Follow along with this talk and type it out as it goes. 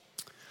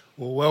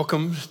Well,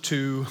 welcome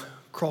to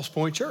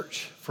Crosspoint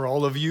Church. For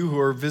all of you who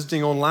are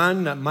visiting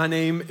online, my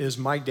name is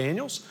Mike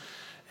Daniels,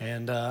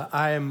 and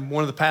I am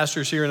one of the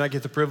pastors here, and I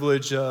get the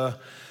privilege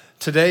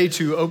today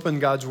to open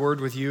God's Word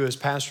with you as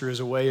pastor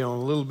is away on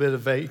a little bit of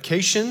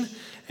vacation.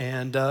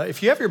 And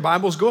if you have your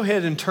Bibles, go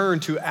ahead and turn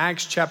to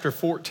Acts chapter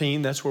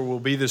 14. That's where we'll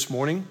be this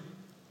morning.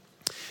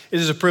 It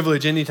is a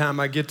privilege anytime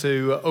I get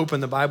to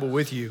open the Bible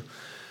with you.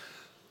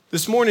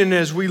 This morning,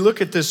 as we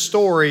look at this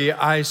story,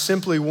 I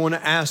simply want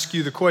to ask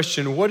you the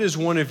question, what is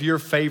one of your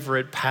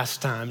favorite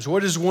pastimes?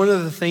 What is one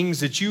of the things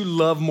that you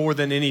love more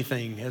than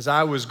anything? As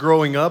I was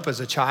growing up as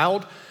a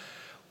child,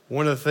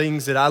 one of the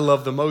things that I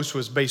loved the most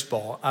was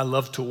baseball. I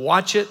love to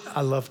watch it.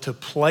 I love to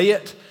play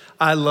it.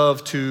 I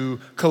love to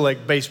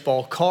collect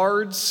baseball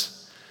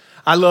cards.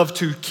 I love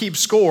to keep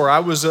score. I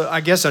was,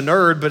 I guess, a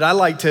nerd, but I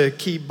like to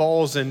keep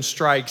balls and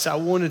strikes. I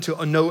wanted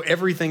to know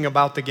everything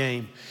about the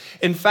game.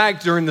 In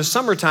fact, during the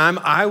summertime,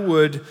 I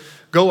would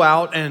go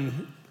out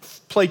and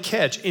play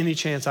catch any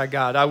chance I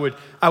got. I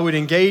would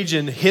engage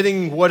in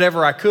hitting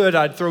whatever I could.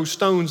 I'd throw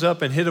stones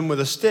up and hit them with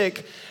a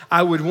stick.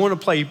 I would want to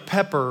play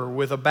pepper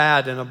with a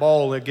bat and a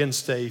ball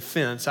against a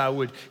fence. I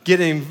would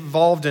get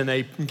involved in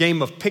a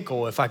game of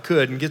pickle if I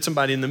could and get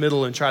somebody in the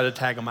middle and try to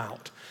tag them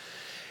out.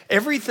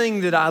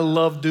 Everything that I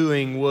loved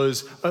doing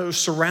was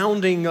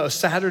surrounding a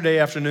Saturday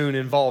afternoon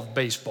involved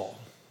baseball.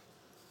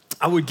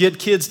 I would get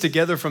kids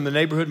together from the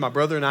neighborhood, my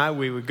brother and I,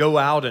 we would go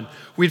out and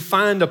we'd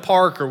find a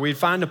park or we'd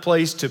find a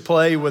place to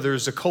play, whether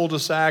it's a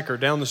cul-de-sac or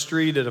down the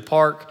street at a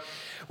park.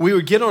 We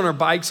would get on our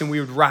bikes and we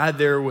would ride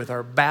there with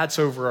our bats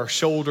over our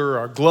shoulder,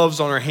 our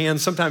gloves on our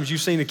hands. Sometimes you've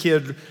seen a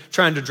kid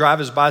trying to drive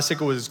his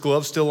bicycle with his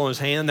gloves still on his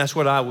hand. That's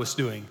what I was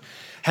doing.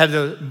 Had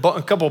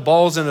a couple of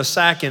balls in a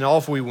sack and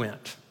off we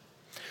went.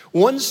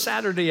 One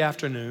Saturday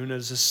afternoon,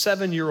 as a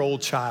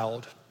 7-year-old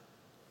child,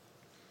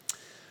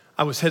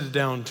 I was headed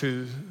down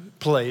to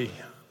play.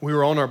 We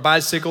were on our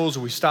bicycles.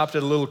 We stopped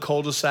at a little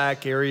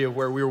cul-de-sac area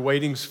where we were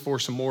waiting for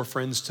some more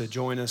friends to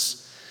join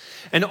us.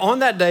 And on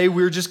that day,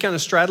 we were just kind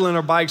of straddling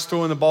our bikes,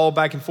 throwing the ball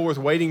back and forth,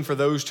 waiting for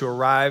those to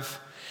arrive.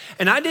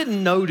 And I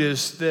didn't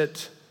notice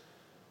that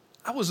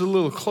I was a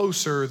little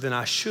closer than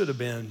I should have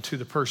been to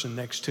the person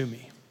next to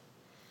me.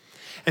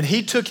 And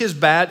he took his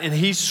bat and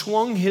he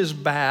swung his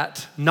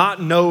bat,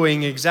 not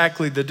knowing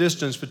exactly the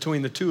distance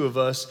between the two of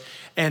us,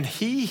 and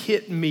he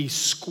hit me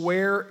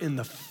square in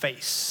the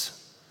face.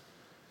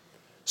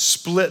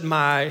 Split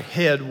my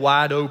head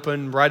wide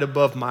open right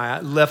above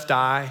my left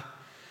eye,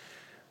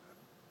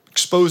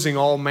 exposing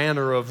all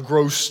manner of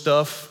gross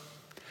stuff.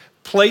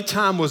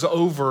 Playtime was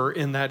over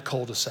in that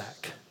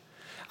cul-de-sac.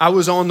 I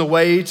was on the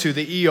way to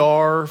the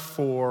ER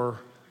for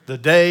the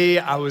day.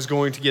 I was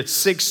going to get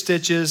 6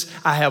 stitches.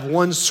 I have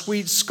one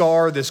sweet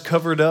scar that's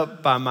covered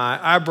up by my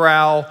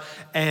eyebrow,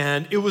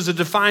 and it was a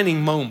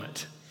defining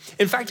moment.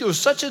 In fact, it was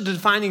such a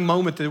defining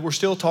moment that we're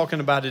still talking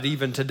about it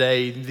even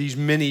today, these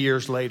many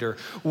years later.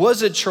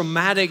 Was it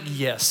traumatic?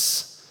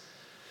 Yes.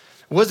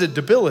 Was it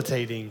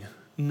debilitating?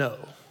 No.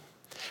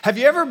 Have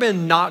you ever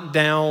been knocked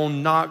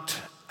down, knocked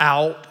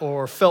out,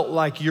 or felt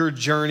like your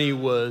journey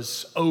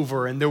was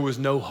over and there was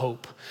no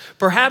hope?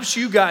 Perhaps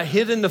you got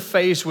hit in the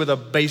face with a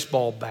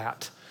baseball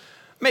bat.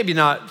 Maybe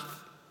not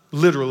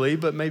literally,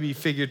 but maybe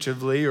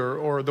figuratively,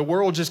 or the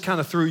world just kind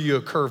of threw you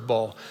a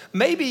curveball.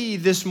 Maybe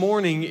this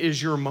morning is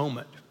your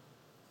moment.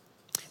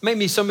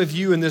 Maybe some of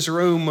you in this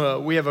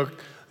room, we have a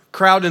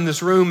crowd in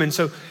this room, and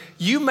so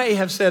you may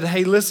have said,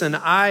 hey, listen,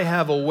 I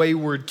have a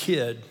wayward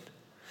kid.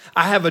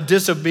 I have a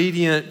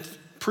disobedient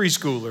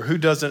preschooler who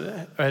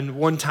doesn't, and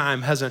one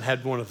time hasn't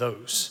had one of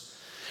those.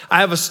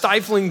 I have a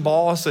stifling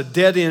boss, a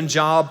dead-end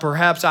job.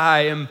 Perhaps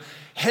I am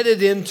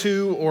headed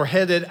into or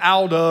headed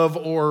out of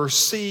or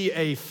see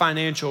a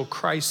financial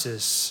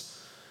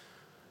crisis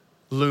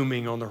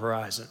looming on the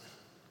horizon.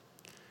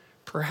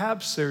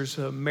 Perhaps there's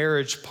a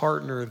marriage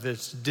partner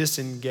that's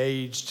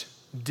disengaged,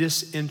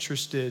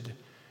 disinterested,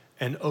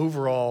 and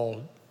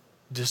overall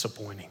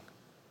disappointing.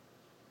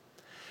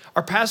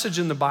 Our passage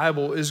in the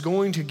Bible is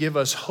going to give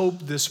us hope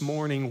this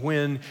morning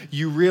when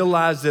you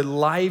realize that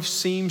life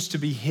seems to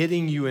be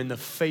hitting you in the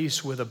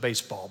face with a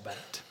baseball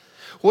bat.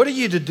 What are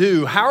you to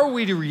do? How are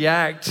we to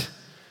react?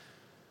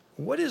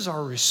 What is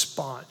our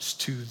response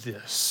to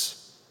this?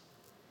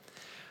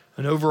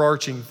 An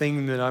overarching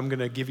thing that I'm going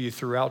to give you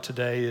throughout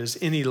today is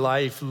any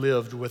life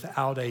lived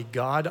without a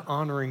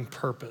God-honoring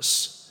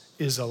purpose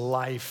is a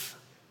life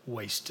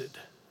wasted.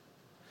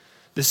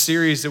 This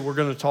series that we're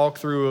going to talk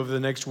through over the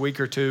next week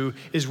or two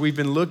is we've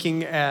been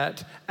looking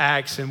at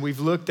Acts, and we've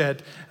looked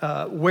at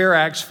where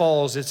Acts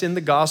falls. It's in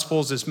the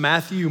Gospels. It's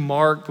Matthew,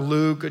 Mark,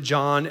 Luke,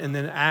 John, and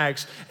then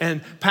Acts.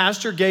 And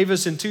Pastor gave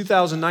us in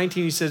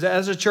 2019, he says,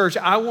 as a church,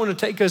 I want to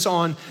take us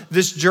on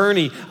this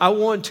journey. I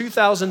want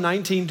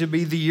 2019 to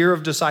be the year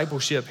of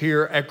discipleship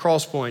here at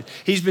Crosspoint.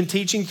 He's been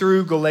teaching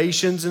through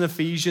Galatians and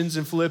Ephesians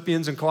and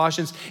Philippians and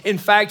Colossians. In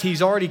fact,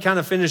 he's already kind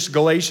of finished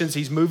Galatians.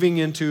 He's moving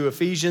into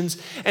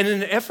Ephesians. And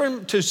in an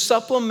effort to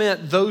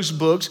supplement those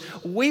books,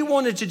 we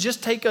wanted to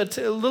just take a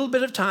little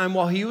bit of time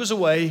while he was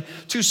away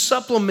to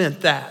supplement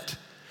that,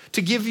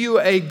 to give you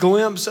a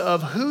glimpse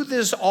of who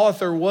this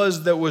author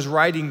was that was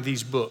writing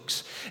these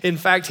books. In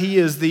fact, he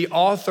is the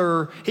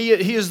author, he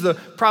is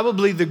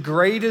probably the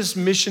greatest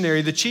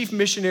missionary, the chief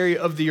missionary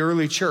of the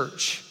early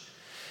church.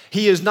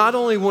 He is not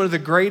only one of the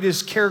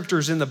greatest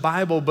characters in the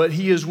Bible, but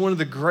he is one of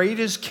the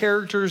greatest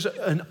characters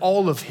in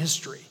all of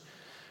history.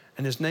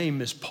 And his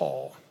name is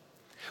Paul.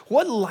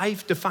 What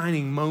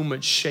life-defining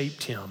moments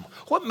shaped him?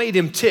 What made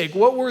him tick?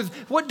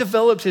 What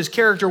developed his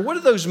character? What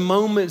are those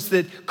moments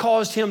that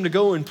caused him to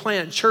go and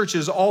plant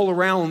churches all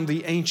around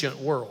the ancient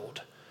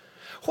world?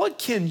 What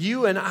can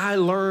you and I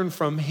learn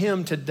from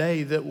him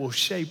today that will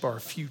shape our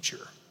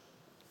future?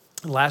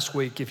 Last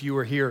week, if you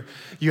were here,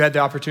 you had the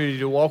opportunity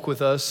to walk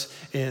with us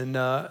in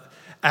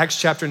Acts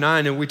chapter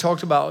 9, and we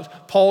talked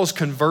about Paul's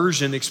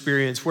conversion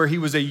experience where he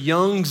was a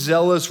young,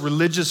 zealous,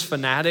 religious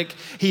fanatic.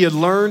 He had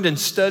learned and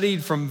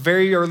studied from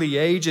very early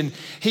age, and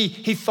he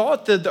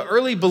thought that the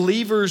early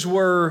believers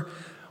were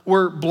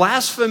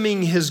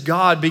blaspheming his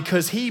God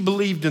because he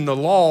believed in the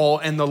law,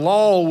 and the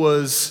law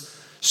was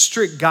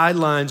strict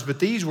guidelines, but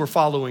these were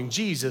following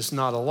Jesus,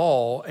 not a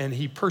law, and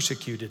he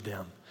persecuted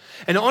them.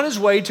 And on his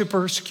way to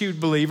persecute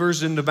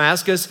believers in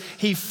Damascus,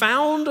 he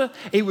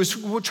was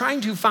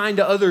trying to find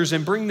others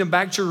and bring them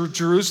back to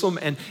Jerusalem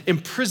and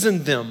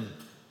imprison them.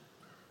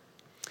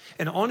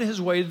 And on his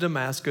way to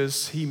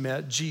Damascus, he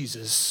met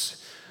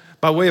Jesus.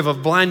 By way of a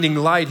blinding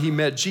light, he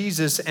met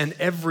Jesus and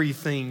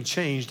everything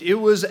changed. It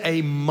was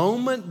a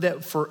moment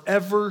that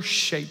forever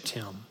shaped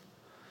him.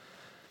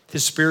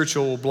 His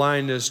spiritual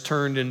blindness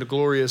turned into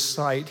glorious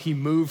sight. He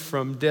moved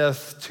from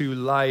death to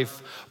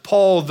life.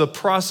 Paul, the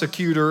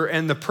prosecutor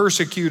and the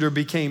persecutor,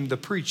 became the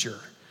preacher.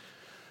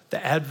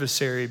 The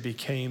adversary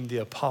became the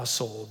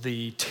apostle.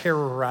 The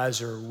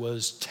terrorizer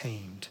was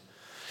tamed.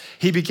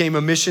 He became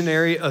a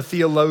missionary, a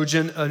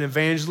theologian, an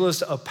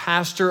evangelist, a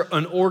pastor,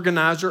 an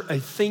organizer, a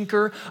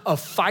thinker, a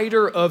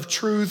fighter of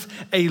truth,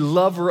 a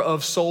lover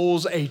of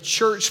souls, a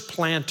church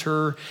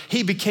planter.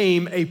 He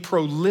became a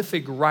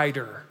prolific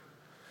writer.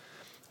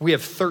 We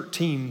have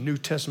 13 New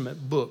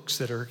Testament books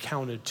that are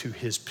accounted to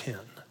his pen.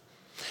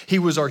 He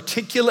was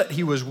articulate,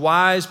 he was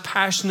wise,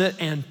 passionate,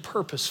 and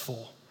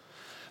purposeful.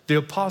 The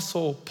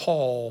Apostle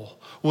Paul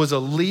was a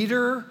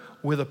leader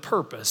with a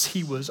purpose.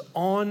 He was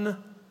on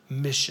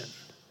mission.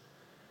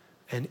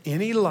 And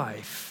any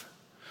life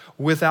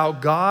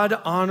without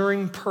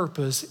God-honoring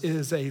purpose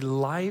is a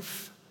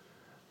life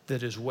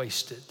that is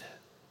wasted.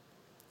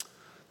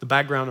 The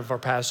background of our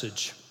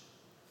passage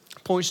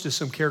points to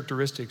some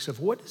characteristics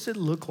of what does it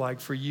look like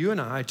for you and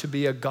I to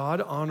be a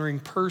God-honoring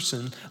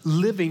person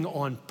living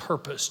on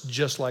purpose,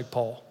 just like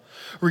Paul.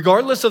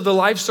 Regardless of the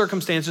life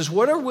circumstances,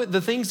 what are the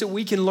things that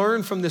we can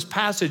learn from this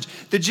passage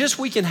that just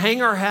we can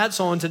hang our hats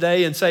on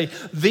today and say,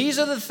 these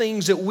are the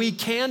things that we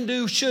can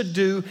do, should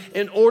do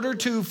in order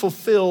to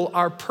fulfill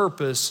our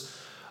purpose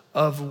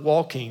of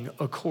walking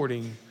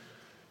according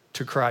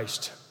to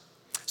Christ.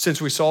 Since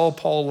we saw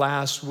Paul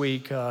last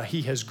week,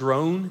 he has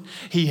grown.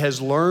 He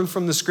has learned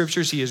from the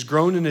scriptures. He has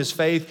grown in his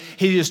faith.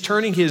 He is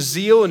turning his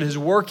zeal and his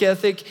work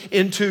ethic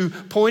into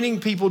pointing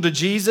people to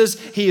Jesus.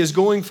 He is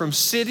going from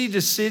city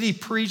to city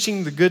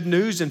preaching the good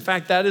news. In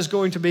fact, that is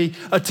going to be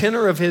a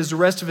tenor of the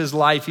rest of his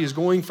life. He is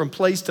going from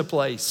place to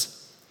place,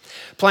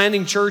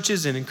 planting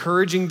churches and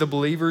encouraging the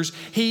believers.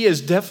 He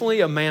is definitely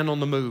a man on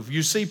the move.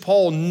 You see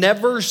Paul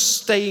never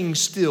staying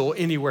still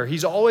anywhere.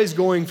 He's always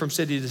going from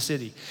city to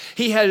city.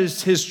 He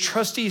has his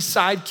trusty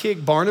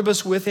sidekick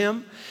Barnabas with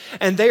him,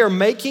 and they are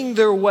making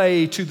their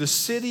way to the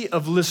city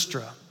of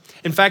Lystra.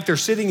 In fact, they're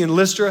sitting in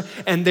Lystra,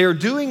 and they're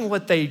doing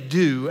what they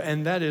do,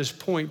 and that is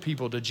point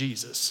people to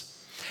Jesus.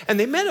 And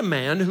they met a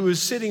man who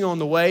was sitting on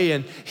the way,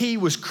 and he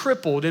was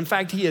crippled. In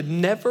fact, he had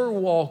never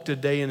walked a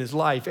day in his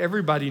life.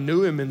 Everybody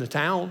knew him in the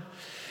town.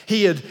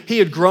 He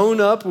had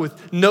grown up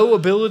with no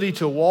ability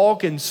to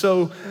walk, and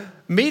so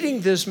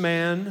meeting this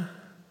man,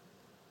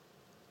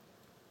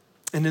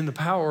 and in the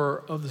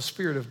power of the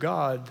Spirit of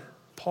God,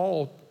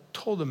 Paul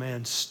told the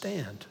man,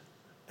 stand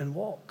and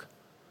walk.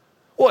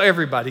 Well,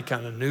 everybody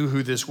kind of knew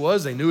who this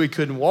was. They knew he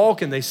couldn't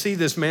walk, and they see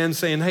this man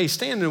saying, hey,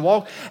 stand and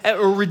walk. A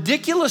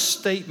ridiculous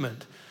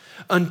statement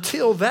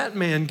until that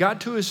man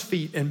got to his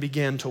feet and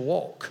began to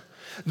walk.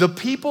 The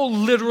people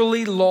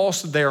literally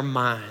lost their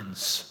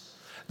minds.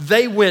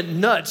 They went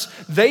nuts.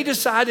 They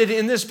decided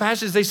in this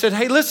passage, they said,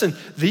 hey, listen,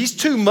 these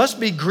two must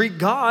be Greek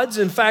gods.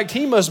 In fact,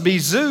 he must be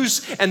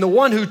Zeus, and the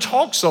one who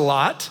talks a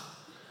lot,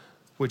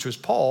 which was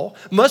Paul,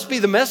 must be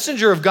the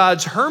messenger of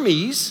God's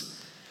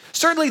Hermes.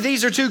 Certainly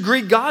these are two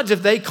Greek gods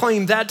if they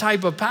claim that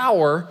type of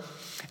power.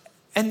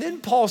 And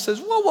then Paul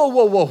says,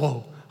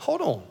 whoa,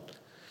 hold on.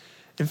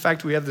 In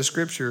fact, we have the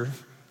scripture,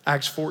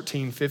 Acts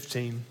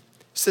 14:15,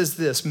 says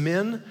this,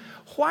 men,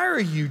 why are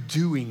you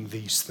doing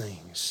these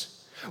things?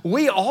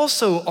 We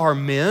also are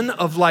men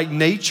of like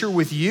nature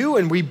with you,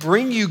 and we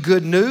bring you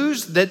good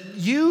news that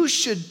you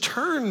should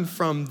turn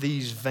from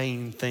these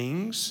vain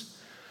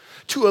things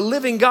to a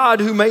living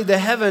God who made the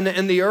heaven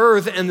and the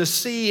earth and the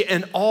sea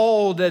and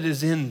all that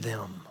is in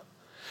them.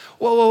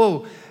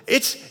 Whoa.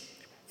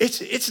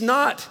 It's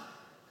not,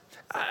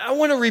 I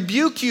want to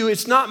rebuke you.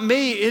 It's not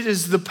me. It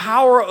is the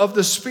power of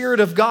the Spirit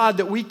of God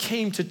that we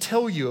came to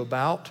tell you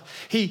about.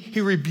 He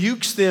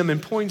rebukes them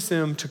and points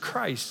them to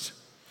Christ.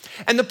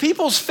 And the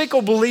people's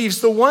fickle beliefs,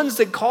 the ones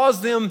that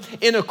caused them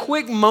in a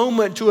quick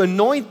moment to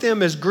anoint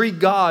them as Greek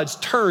gods,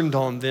 turned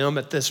on them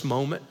at this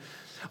moment.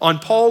 On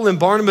Paul and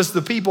Barnabas,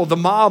 the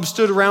mob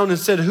stood around and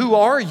said, "Who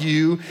are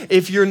you?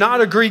 If you're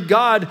not a Greek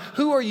god,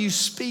 who are you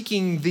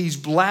speaking these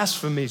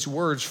blasphemous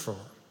words for?"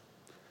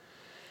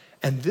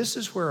 And this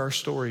is where our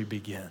story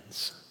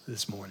begins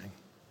this morning.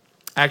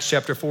 Acts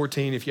chapter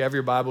 14, if you have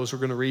your Bibles, we're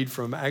going to read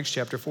from Acts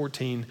chapter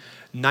 14,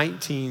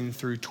 19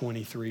 through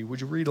 23.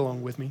 Would you read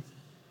along with me?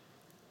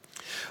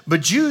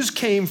 But Jews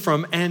came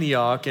from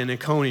Antioch and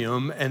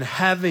Iconium, and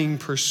having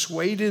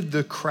persuaded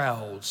the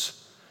crowds,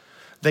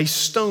 they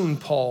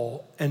stoned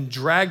Paul and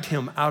dragged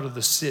him out of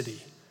the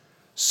city,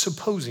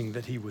 supposing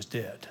that he was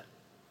dead.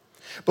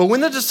 But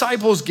when the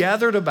disciples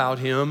gathered about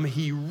him,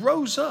 he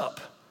rose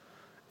up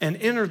and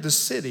entered the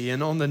city,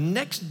 and on the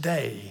next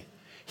day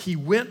he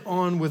went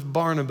on with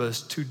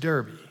Barnabas to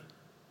Derbe.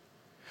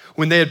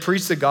 When they had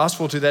preached the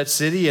gospel to that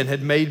city and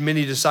had made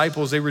many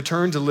disciples, they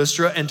returned to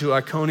Lystra and to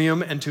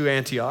Iconium and to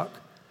Antioch,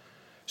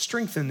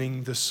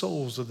 strengthening the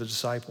souls of the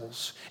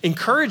disciples,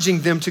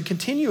 encouraging them to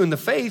continue in the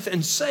faith,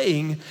 and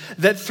saying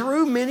that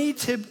through many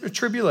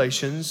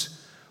tribulations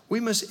we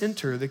must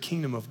enter the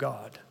kingdom of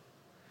God.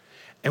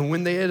 And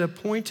when they had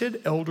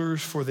appointed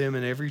elders for them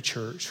in every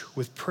church,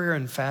 with prayer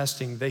and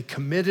fasting, they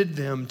committed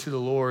them to the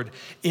Lord,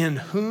 in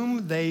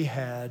whom they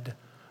had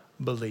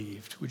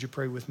believed. Would you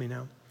pray with me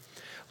now?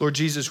 Lord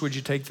Jesus, would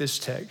you take this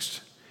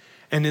text,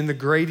 and in the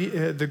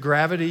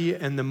gravity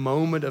and the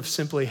moment of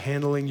simply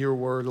handling your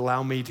word,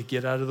 allow me to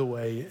get out of the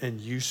way and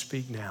you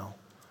speak now.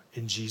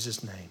 In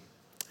Jesus' name,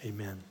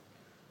 amen.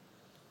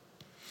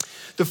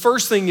 The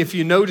first thing, if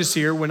you notice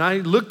here, when I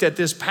looked at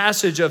this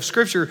passage of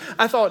Scripture,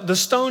 I thought the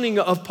stoning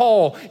of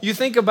Paul. You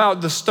think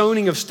about the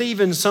stoning of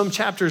Stephen some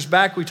chapters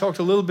back. We talked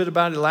a little bit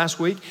about it last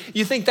week.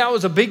 You think that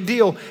was a big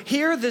deal.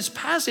 Here, this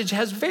passage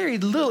has very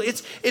little.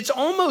 It's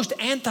almost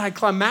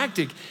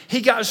anticlimactic.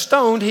 He got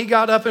stoned, he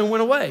got up and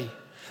went away.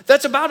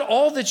 That's about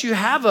all that you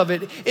have of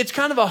it. It's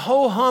kind of a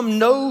ho-hum,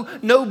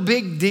 no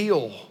big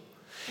deal.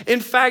 In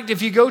fact,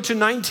 if you go to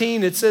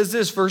 19, it says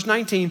this, verse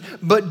 19,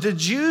 but the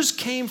Jews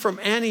came from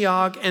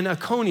Antioch and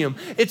Iconium.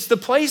 It's the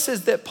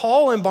places that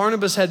Paul and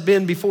Barnabas had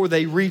been before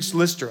they reached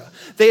Lystra.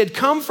 They had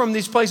come from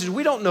these places.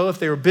 We don't know if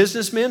they were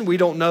businessmen. We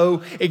don't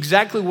know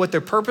exactly what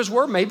their purpose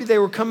were. Maybe they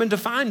were coming to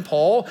find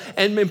Paul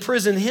and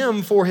imprison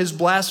him for his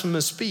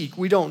blasphemous speech.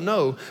 We don't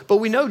know. But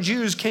we know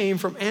Jews came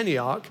from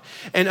Antioch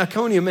and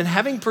Iconium, and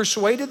having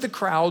persuaded the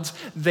crowds,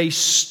 they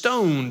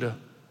stoned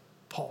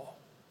Paul.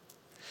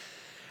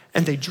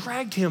 And they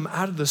dragged him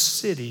out of the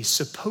city,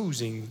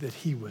 supposing that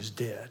he was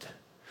dead.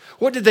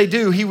 What did they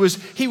do? He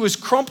was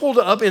crumpled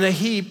up in a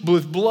heap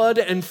with blood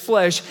and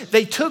flesh.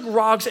 They took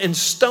rocks and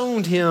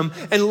stoned him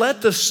and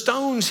let the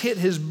stones hit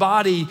his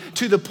body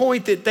to the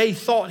point that they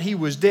thought he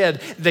was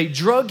dead. They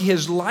drug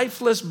his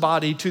lifeless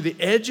body to the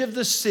edge of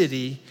the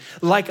city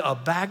like a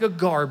bag of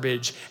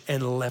garbage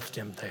and left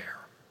him there.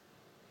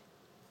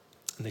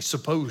 And they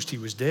supposed he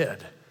was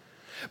dead.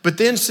 But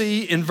then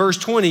see in verse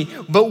 20,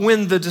 but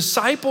when the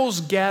disciples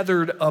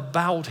gathered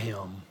about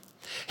him,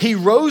 he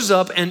rose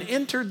up and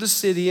entered the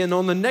city, and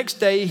on the next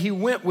day he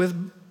went with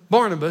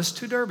Barnabas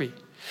to Derbe.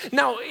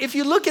 Now, if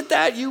you look at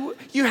that, you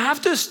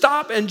have to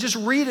stop and just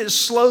read it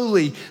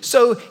slowly.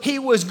 So he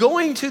was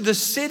going to the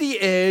city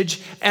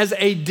edge as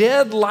a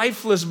dead,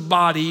 lifeless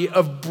body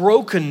of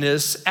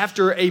brokenness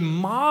after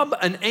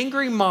an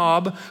angry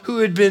mob who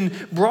had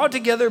been brought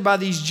together by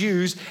these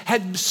Jews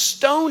had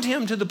stoned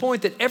him to the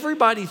point that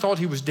everybody thought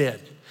he was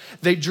dead.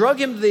 They drug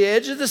him to the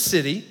edge of the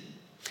city.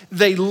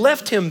 They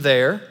left him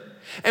there.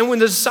 And when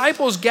the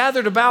disciples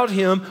gathered about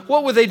him,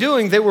 what were they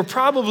doing? They were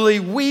probably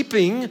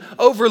weeping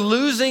over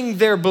losing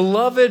their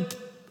beloved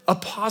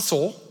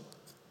apostle.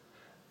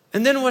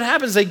 And then what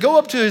happens? They go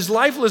up to his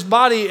lifeless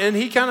body, and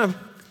he kind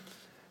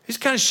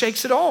of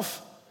shakes it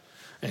off.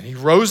 And he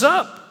rose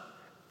up.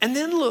 And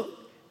then look.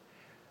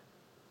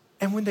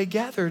 And when they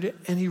gathered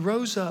and he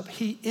rose up,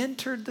 he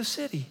entered the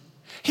city.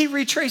 He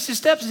retraced his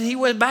steps and he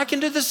went back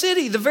into the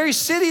city, the very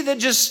city that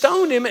just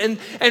stoned him and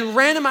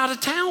ran him out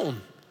of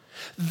town.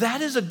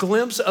 That is a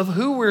glimpse of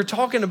who we're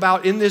talking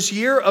about in this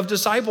year of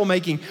disciple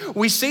making.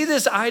 We see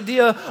this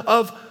idea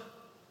of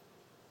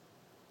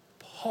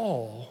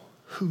Paul,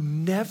 who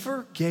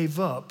never gave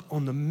up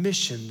on the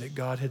mission that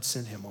God had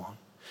sent him on.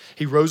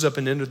 He rose up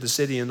and entered the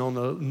city, and on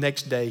the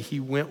next day, he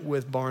went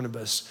with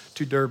Barnabas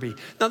to Derbe.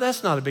 Now,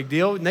 that's not a big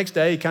deal. Next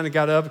day, he kind of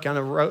got up, kind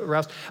of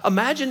roused.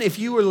 Imagine if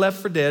you were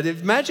left for dead.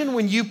 Imagine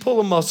when you pull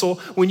a muscle,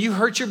 when you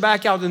hurt your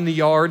back out in the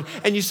yard,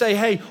 and you say,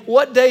 hey,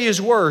 what day is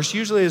worse?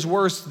 Usually it's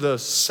worse the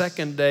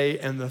second day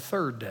and the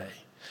third day.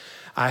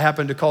 I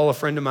happened to call a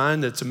friend of mine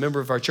that's a member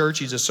of our church.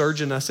 He's a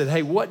surgeon. I said,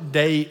 hey, what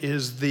day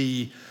is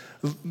the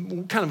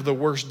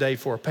worst day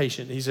for a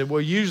patient? He said, well,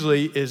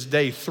 usually it's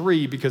day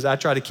 3 because I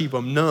try to keep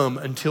them numb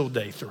until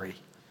day 3.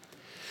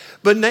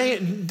 But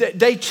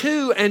day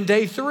 2 and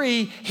day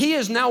 3, he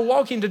is now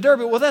walking to Derbe.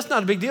 Well, that's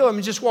not a big deal. I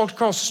mean, just walked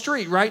across the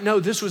street, right? No,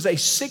 this was a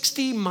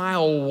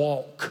 60-mile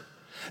walk.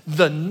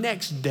 The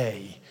next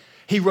day,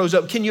 he rose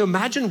up. Can you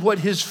imagine what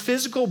his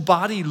physical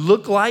body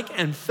looked like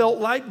and felt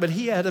like? But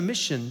he had a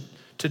mission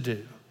to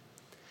do.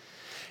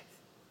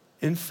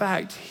 In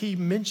fact, he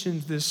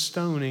mentions this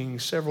stoning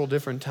several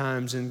different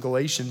times in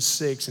Galatians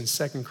 6 and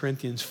 2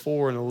 Corinthians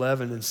 4 and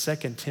 11 and 2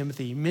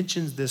 Timothy. He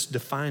mentions this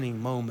defining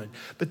moment.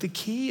 But the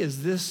key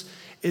is this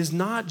is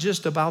not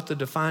just about the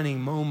defining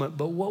moment,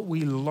 but what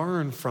we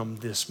learn from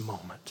this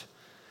moment.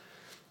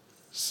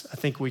 I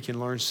think we can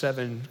learn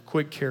 7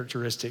 quick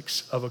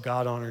characteristics of a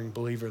God-honoring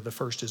believer. The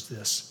first is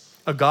this.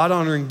 A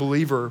God-honoring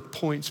believer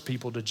points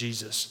people to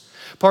Jesus.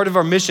 Part of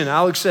our mission,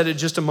 Alex said it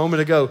just a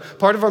moment ago,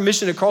 part of our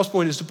mission at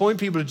Crosspoint is to point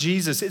people to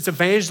Jesus. It's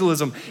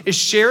evangelism. It's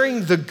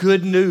sharing the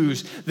good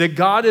news that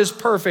God is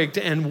perfect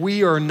and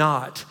we are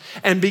not.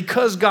 And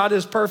because God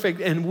is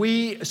perfect and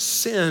we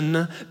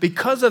sin,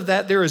 because of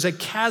that, there is a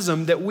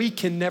chasm that we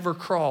can never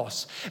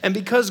cross. And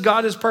because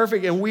God is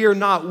perfect and we are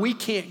not, we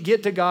can't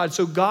get to God.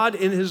 So God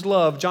in his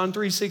love, John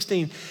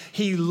 3:16,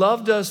 he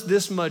loved us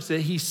this much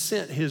that he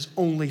sent his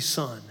only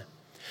son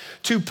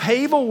to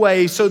pave a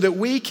way so that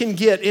we can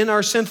get in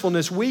our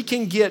sinfulness, we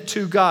can get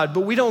to God, but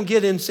we don't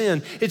get in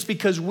sin. It's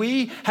because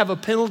we have a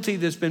penalty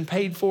that's been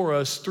paid for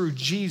us through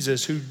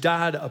Jesus, who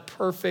died a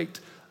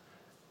perfect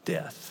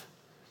death.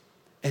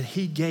 And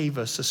he gave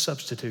us a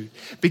substitute.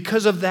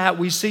 Because of that,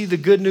 we see the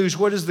good news.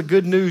 What is the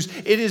good news?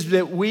 It is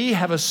that we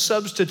have a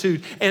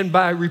substitute. And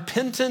by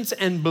repentance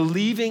and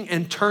believing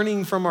and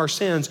turning from our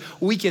sins,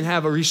 we can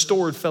have a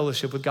restored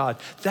fellowship with God.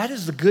 That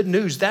is the good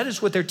news. That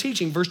is what they're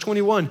teaching. Verse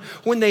 21,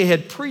 when they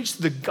had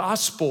preached the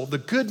gospel, the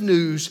good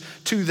news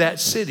to that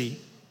city,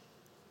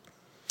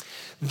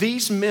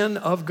 these men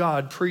of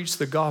God preached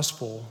the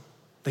gospel.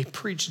 They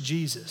preached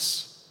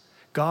Jesus.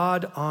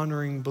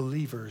 God-honoring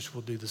believers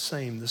will do the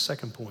same. The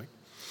second point.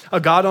 A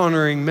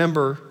God-honoring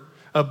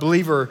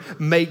believer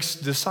makes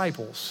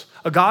disciples.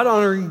 A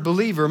God-honoring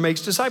believer makes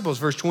disciples.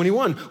 Verse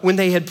 21, when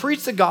they had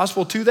preached the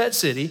gospel to that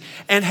city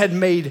and had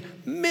made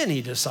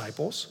many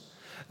disciples,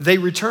 they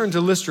returned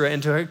to Lystra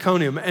and to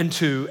Iconium and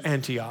to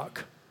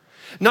Antioch.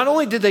 Not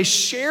only did they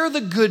share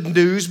the good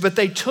news, but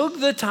they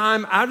took the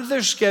time out of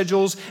their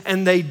schedules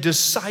and they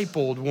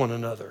discipled one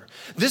another.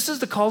 This is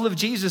the call of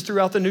Jesus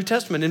throughout the New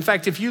Testament. In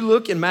fact, if you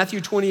look in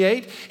Matthew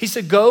 28, he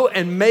said, go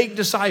and make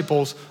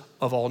disciples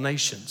of all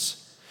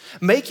nations.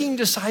 Making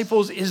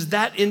disciples is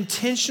that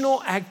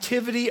intentional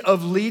activity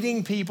of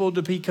leading people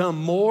to become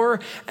more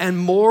and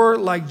more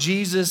like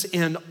Jesus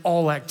in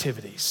all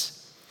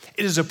activities.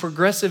 It is a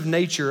progressive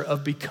nature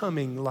of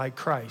becoming like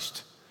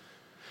Christ,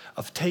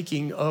 of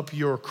taking up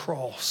your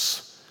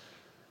cross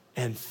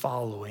and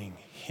following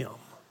him.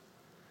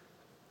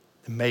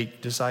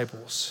 Make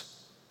disciples.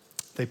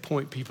 They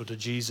point people to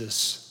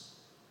Jesus.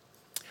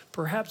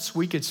 Perhaps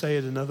we could say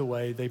it another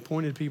way. They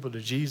pointed people to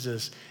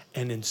Jesus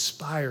and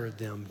inspired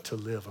them to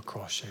live a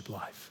cross-shaped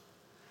life.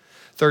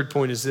 Third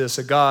point is this: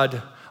 a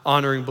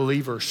God-honoring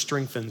believer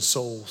strengthens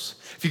souls.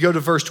 If you go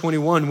to verse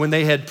 21, when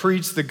they had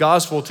preached the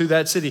gospel to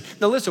that city.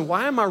 Now listen,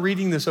 why am I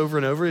reading this over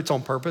and over? It's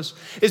on purpose.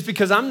 It's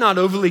because I'm not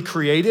overly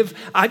creative.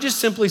 I just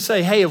simply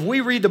say, hey, if we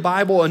read the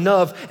Bible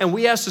enough and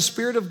we ask the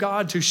Spirit of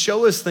God to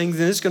show us things,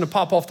 then it's going to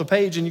pop off the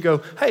page and you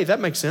go, hey, that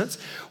makes sense.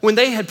 When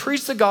they had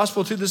preached the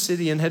gospel to the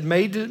city and had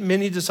made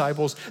many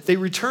disciples, they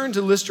returned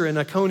to Lystra and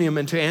Iconium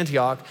and to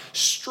Antioch,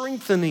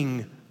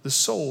 strengthening the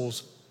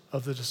souls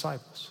of the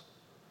disciples.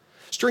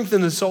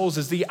 Strengthen the souls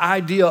is the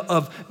idea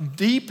of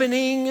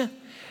deepening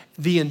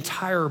the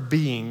entire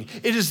being.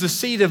 It is the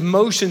seat of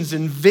motions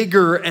and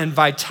vigor and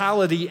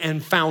vitality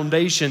and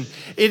foundation.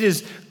 It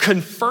is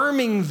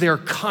confirming their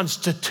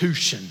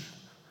constitution.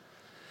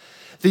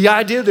 The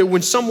idea that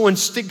when someone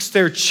sticks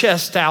their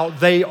chest out,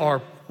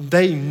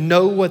 they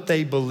know what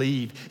they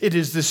believe. It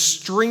is the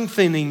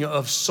strengthening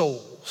of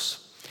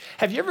souls.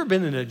 Have you ever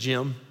been in a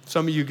gym?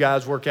 Some of you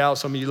guys work out,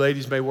 some of you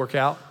ladies may work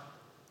out.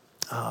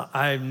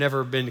 I've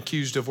never been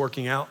accused of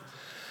working out.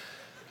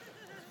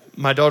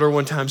 My daughter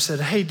one time said,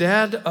 hey,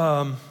 Dad,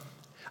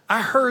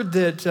 I heard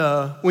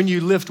that when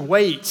you lift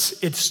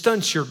weights, it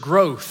stunts your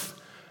growth.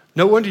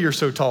 No wonder you're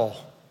so tall.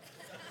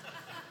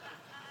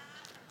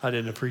 I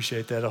didn't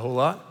appreciate that a whole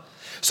lot.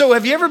 So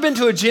have you ever been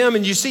to a gym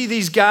and you see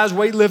these guys,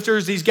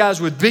 weightlifters, these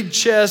guys with big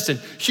chests and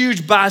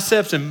huge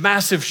biceps and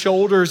massive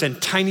shoulders and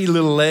tiny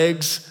little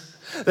legs?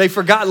 They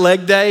forgot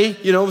leg day,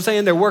 you know what I'm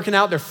saying? They're working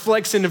out, they're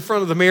flexing in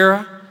front of the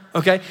mirror,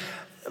 okay?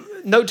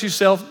 Note to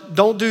self,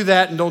 don't do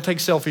that and don't take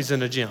selfies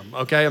in a gym,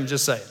 okay? I'm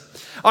just saying.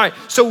 All right,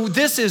 so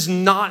this is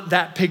not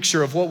that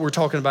picture of what we're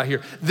talking about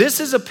here. This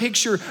is a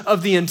picture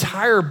of the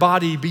entire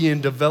body being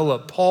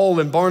developed.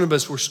 Paul and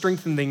Barnabas were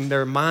strengthening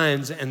their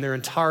minds and their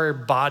entire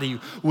body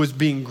was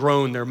being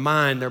grown, their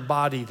mind, their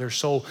body, their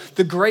soul.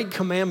 The great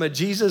commandment,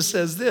 Jesus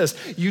says this: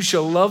 you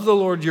shall love the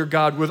Lord your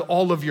God with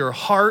all of your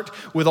heart,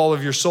 with all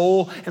of your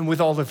soul, and with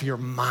all of your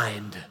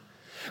mind.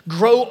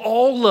 Grow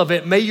all of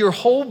it. May your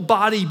whole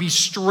body be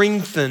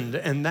strengthened.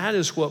 And that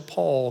is what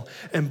Paul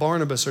and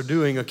Barnabas are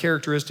doing, a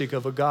characteristic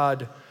of a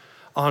God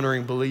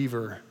honoring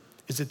believer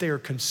is that they are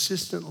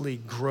consistently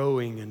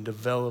growing and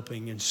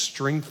developing and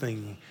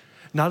strengthening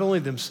not only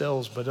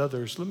themselves but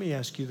others. Let me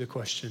ask you the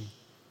question.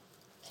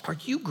 Are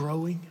you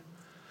growing?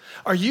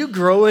 Are you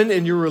growing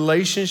in your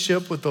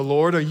relationship with the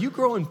Lord? Are you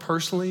growing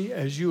personally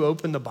as you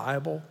open the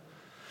Bible?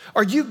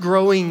 Are you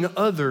growing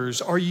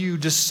others? Are you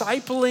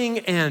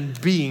discipling and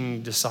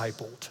being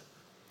discipled?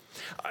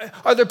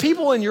 Are there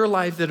people in your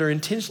life that are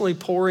intentionally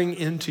pouring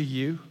into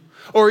you?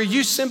 Or are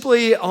you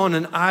simply on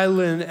an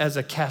island as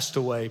a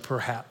castaway,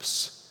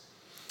 perhaps?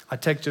 I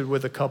texted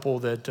with a couple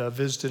that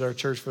visited our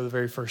church for the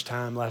very first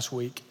time last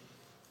week.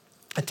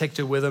 I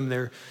texted with them.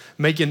 They're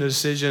making a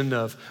decision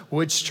of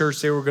which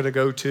church they were going to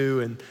go to,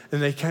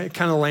 and they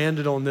kind of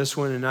landed on this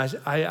one, and I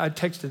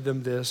texted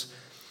them this.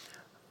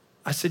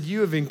 I said, you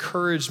have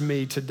encouraged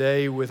me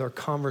today with our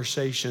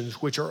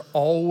conversations, which are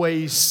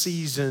always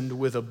seasoned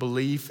with a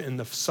belief in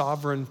the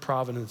sovereign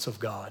providence of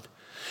God.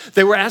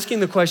 They were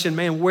asking the question,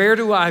 man, where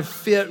do I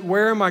fit?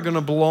 Where am I going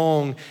to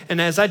belong? And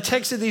as I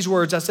texted these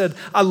words, I said,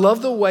 I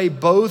love the way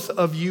both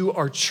of you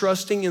are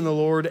trusting in the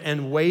Lord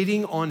and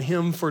waiting on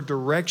Him for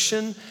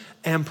direction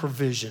and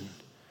provision.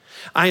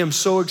 I am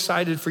so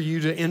excited for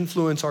you to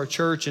influence our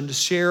church and to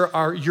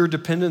share your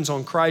dependence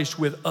on Christ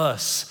with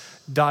us, ...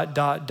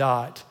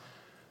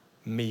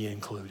 me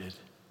included.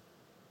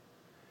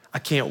 I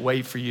can't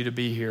wait for you to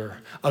be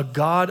here. A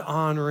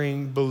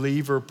God-honoring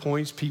believer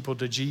points people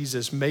to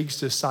Jesus, makes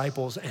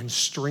disciples, and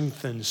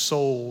strengthens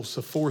souls.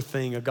 The fourth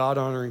thing, a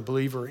God-honoring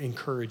believer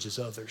encourages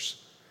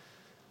others.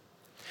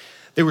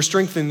 They were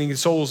strengthening the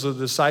souls of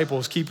the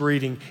disciples, keep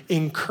reading,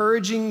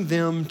 encouraging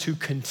them to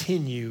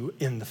continue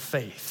in the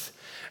faith.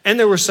 And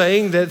they were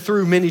saying that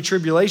through many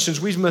tribulations,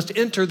 we must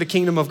enter the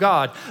kingdom of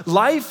God.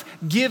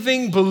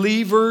 Life-giving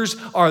believers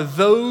are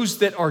those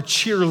that are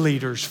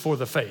cheerleaders for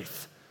the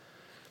faith.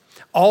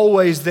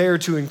 Always there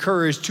to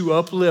encourage, to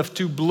uplift,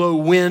 to blow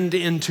wind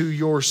into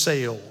your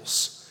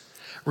sails,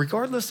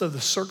 regardless of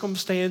the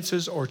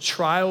circumstances or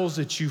trials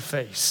that you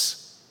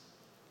face.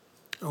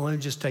 Now, let me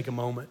just take a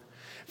moment.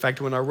 In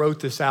fact, when I wrote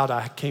this out,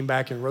 I came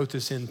back and wrote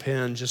this in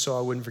pen just so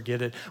I wouldn't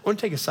forget it. I want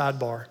to take a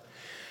sidebar.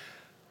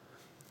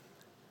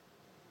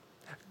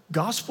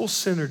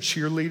 Gospel-centered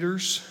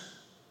cheerleaders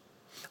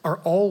are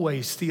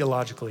always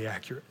theologically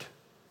accurate.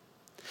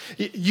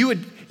 You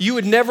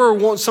would never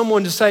want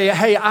someone to say,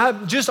 hey,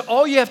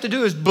 all you have to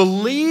do is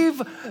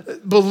believe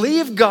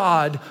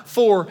God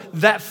for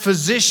that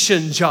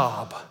physician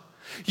job.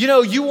 You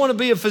know, you want to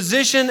be a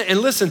physician, and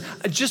listen,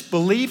 just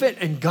believe it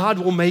and God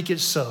will make it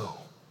so.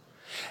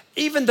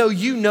 Even though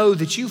you know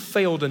that you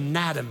failed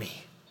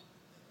anatomy.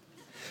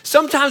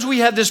 Sometimes we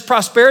have this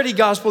prosperity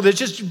gospel that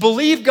just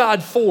believe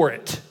God for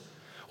it.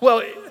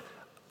 Well,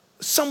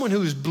 someone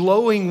who is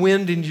blowing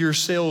wind into your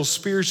sails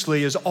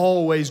spiritually is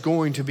always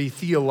going to be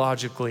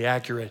theologically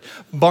accurate.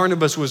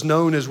 Barnabas was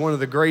known as one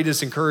of the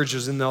greatest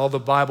encouragers in all the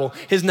Bible.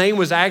 His name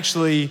was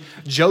actually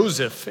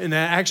Joseph. In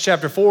Acts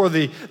chapter 4,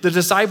 the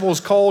disciples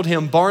called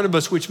him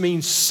Barnabas, which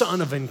means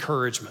son of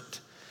encouragement.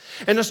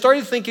 And I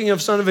started thinking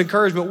of son of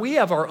encouragement. We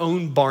have our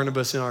own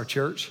Barnabas in our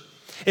church.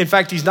 In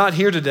fact, he's not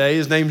here today.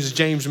 His name is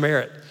James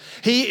Merritt.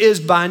 He is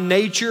by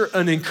nature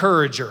an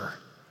encourager.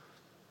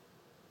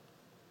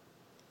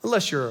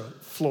 Unless you're a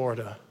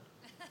Florida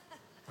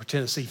or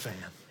Tennessee fan.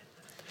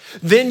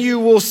 Then you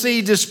will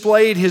see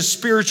displayed his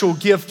spiritual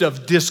gift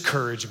of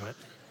discouragement.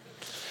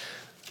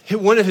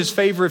 One of his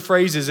favorite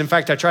phrases, in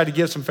fact, I tried to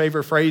give some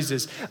favorite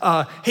phrases.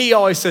 He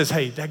always says,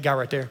 hey, that guy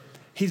right there,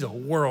 he's a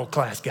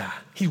world-class guy.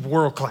 He's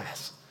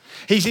world-class.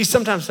 He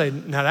sometimes say,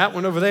 now that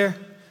one over there,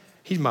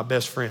 he's my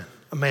best friend.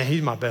 Oh, man,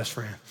 he's my best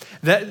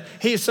friend.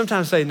 He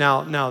sometimes say,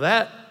 now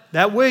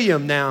that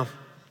William, now,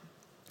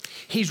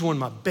 he's one of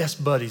my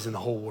best buddies in the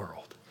whole world.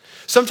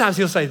 Sometimes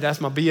he'll say, that's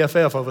my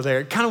BFF over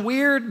there. Kind of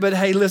weird, but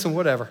hey, listen,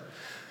 whatever.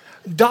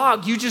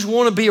 Doc, you just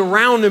want to be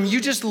around him.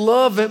 You just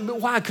love him.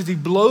 Why? Because he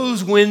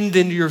blows wind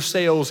into your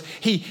sails.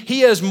 He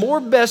has more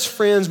best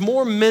friends,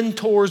 more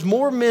mentors,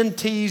 more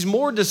mentees,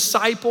 more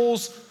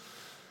disciples,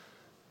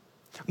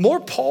 more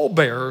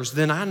pallbearers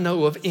than I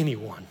know of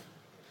anyone.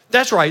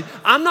 That's right.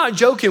 I'm not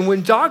joking.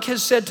 When Doc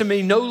has said to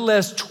me no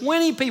less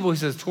 20 people, he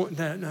says,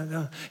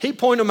 no. He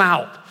pointed them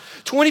out.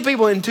 20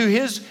 people, and to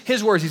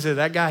his words, he said,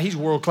 that guy, he's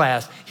world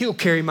class. He'll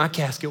carry my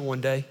casket one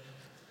day.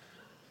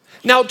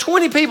 Now,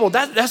 20 people,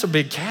 that's a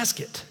big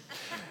casket.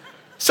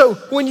 So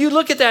when you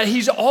look at that,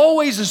 he's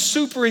always a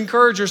super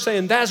encourager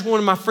saying, that's one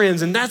of my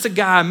friends, and that's a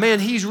guy, man,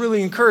 he's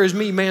really encouraged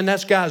me, man,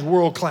 that guy's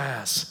world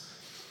class.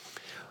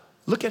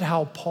 Look at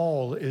how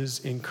Paul is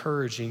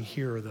encouraging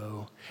here,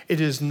 though.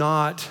 It is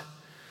not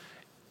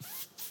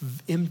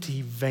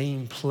empty,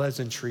 vain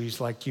pleasantries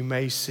like you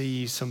may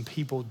see some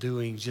people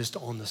doing just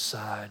on the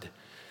side.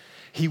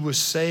 He was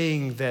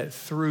saying that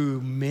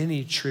through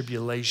many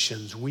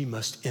tribulations, we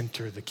must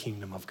enter the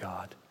kingdom of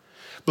God.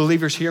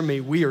 Believers, hear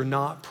me. We are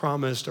not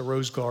promised a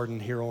rose garden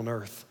here on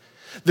earth.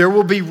 There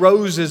will be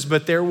roses,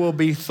 but there will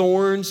be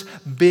thorns,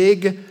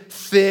 big,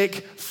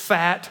 thick,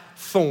 fat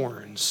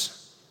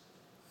thorns.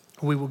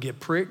 We will get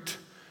pricked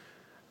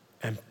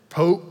and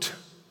poked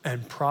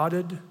and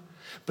prodded.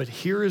 But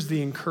here is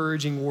the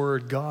encouraging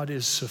word: God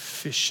is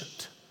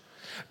sufficient.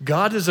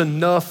 God is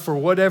enough for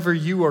whatever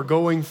you are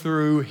going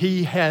through.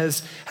 He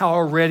has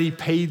already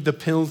paid the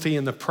penalty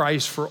and the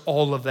price for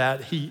all of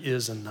that. He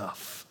is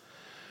enough.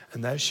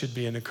 And that should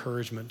be an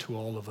encouragement to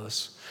all of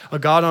us. A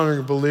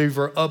God-honoring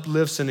believer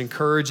uplifts and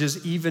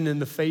encourages even in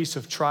the face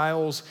of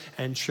trials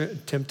and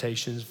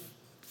temptations.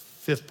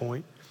 Fifth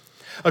point,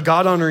 a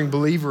God-honoring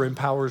believer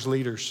empowers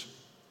leaders.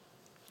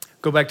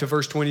 Go back to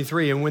verse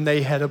 23. And when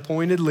they had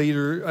appointed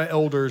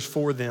elders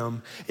for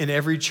them in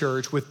every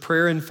church with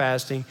prayer and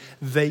fasting,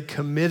 they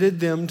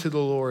committed them to the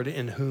Lord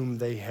in whom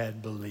they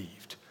had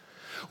believed.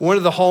 One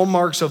of the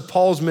hallmarks of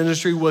Paul's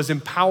ministry was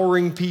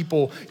empowering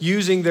people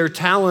using their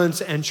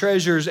talents and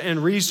treasures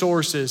and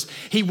resources.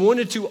 He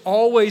wanted to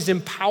always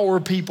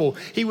empower people.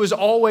 He was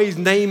always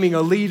naming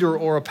a leader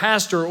or a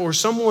pastor or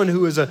someone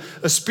who is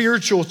a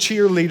spiritual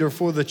cheerleader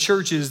for the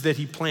churches that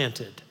he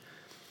planted.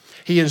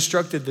 He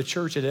instructed the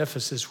church at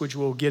Ephesus, which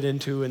we'll get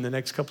into in the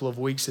next couple of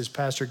weeks as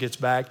Pastor gets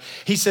back.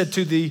 He said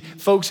to the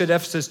folks at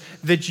Ephesus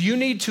that you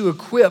need to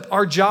equip,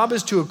 our job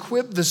is to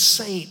equip the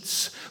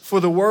saints for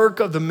the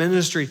work of the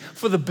ministry,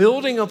 for the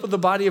building up of the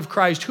body of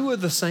Christ. Who are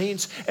the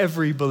saints?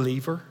 Every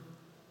believer.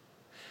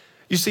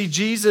 You see,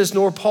 Jesus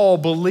nor Paul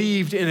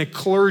believed in a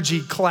clergy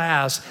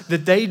class,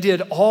 that they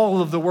did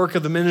all of the work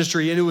of the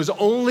ministry, and it was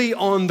only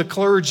on the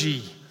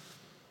clergy.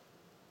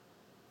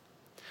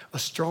 A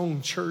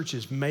strong church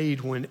is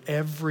made when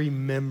every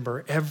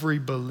member, every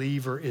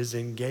believer is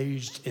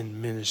engaged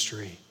in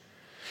ministry.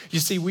 You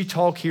see, we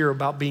talk here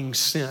about being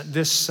sent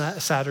this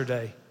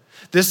Saturday.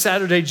 This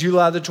Saturday,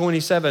 July the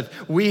 27th,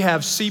 we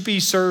have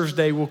CP Serves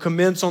Day will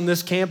commence on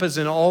this campus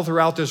and all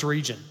throughout this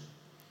region.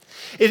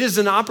 It is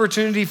an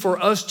opportunity for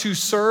us to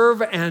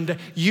serve and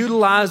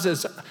utilize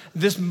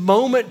this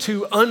moment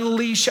to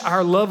unleash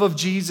our love of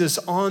Jesus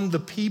on the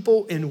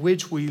people in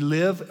which we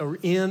live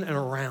in and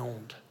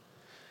around.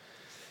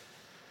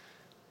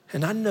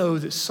 And I know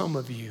that some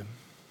of you,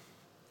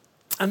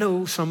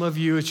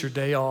 it's your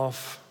day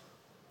off.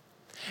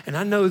 And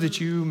I know that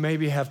you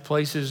maybe have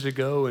places to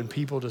go and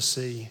people to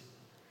see.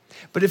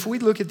 But if we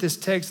look at this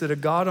text that a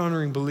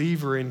God-honoring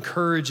believer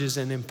encourages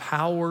and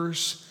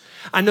empowers,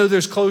 I know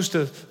there's close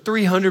to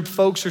 300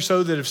 folks or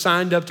so that have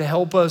signed up to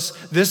help us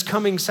this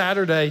coming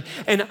Saturday.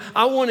 And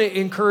I want to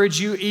encourage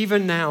you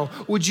even now.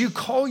 Would you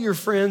call your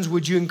friends?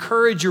 Would you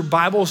encourage your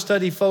Bible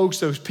study folks,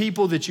 those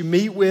people that you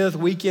meet with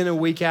week in and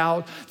week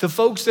out, the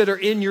folks that are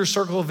in your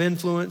circle of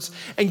influence,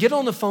 and get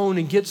on the phone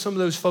and get some of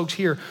those folks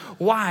here.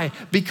 Why?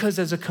 Because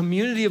as a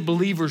community of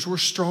believers, we're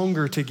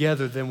stronger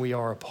together than we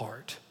are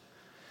apart.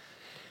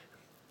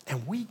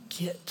 And we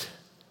get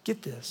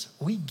this,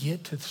 we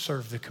get to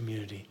serve the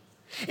community.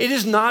 It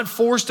is not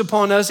forced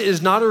upon us. It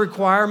is not a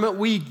requirement.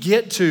 We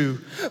get to.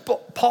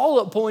 But Paul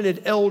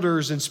appointed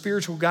elders and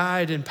spiritual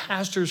guide and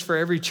pastors for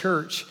every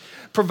church,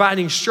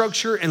 providing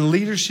structure and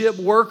leadership,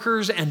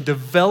 workers and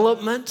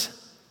development.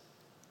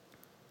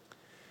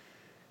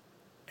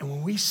 And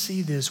when we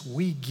see this,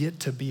 we get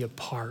to be a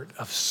part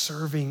of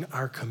serving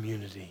our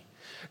community.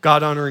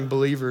 God-honoring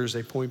believers,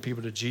 they point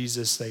people to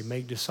Jesus, they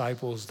make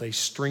disciples, they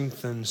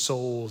strengthen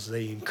souls,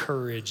 they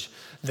encourage,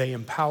 they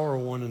empower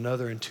one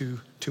another, and two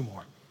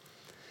more.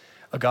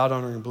 A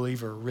God-honoring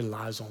believer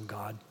relies on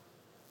God.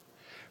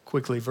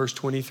 Quickly, verse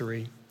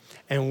 23,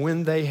 and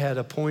when they had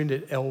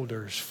appointed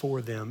elders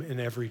for them in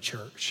every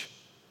church,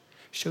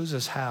 shows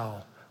us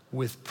how,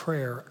 with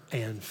prayer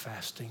and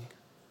fasting,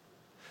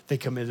 they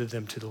committed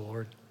them to the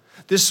Lord.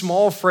 This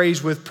small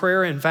phrase with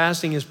prayer and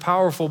fasting is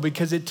powerful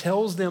because it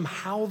tells them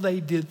how they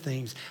did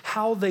things,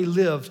 how they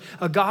lived.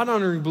 A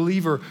God-honoring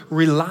believer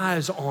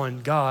relies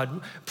on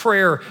God.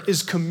 Prayer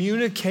is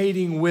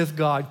communicating with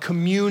God,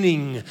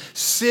 communing,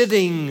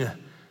 sitting.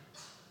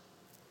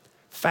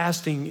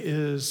 Fasting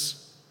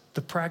is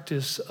the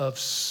practice of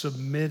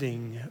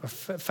submitting.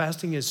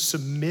 Fasting is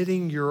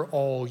submitting your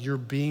all, your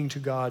being to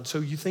God. So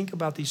you think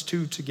about these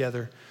two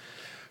together: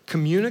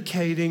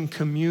 communicating,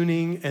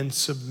 communing, and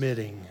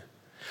submitting.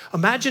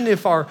 Imagine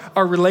if our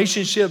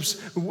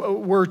relationships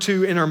were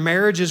to, and our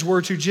marriages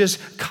were to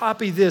just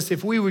copy this.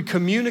 If we would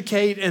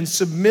communicate and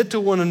submit to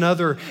one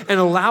another and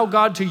allow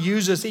God to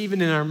use us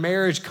even in our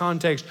marriage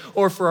context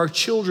or for our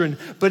children,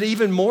 but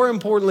even more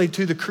importantly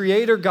to the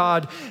Creator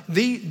God,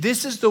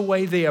 this is the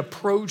way they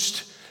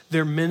approached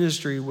their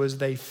ministry, was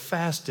they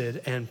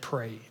fasted and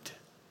prayed.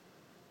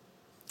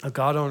 A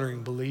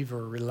God-honoring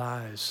believer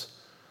relies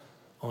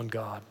on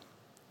God.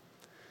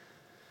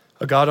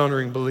 A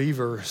God-honoring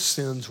believer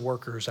sends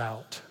workers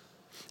out.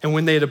 And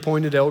when they had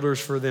appointed elders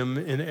for them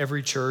in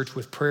every church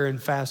with prayer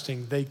and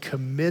fasting, they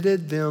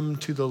committed them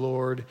to the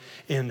Lord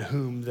in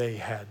whom they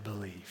had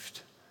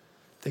believed.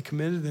 They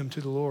committed them to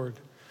the Lord,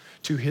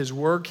 to His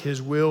work,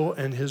 His will,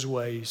 and His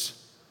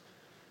ways.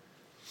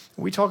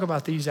 We talk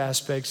about these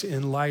aspects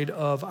in light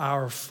of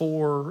our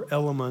 4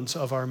 elements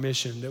of our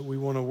mission: that we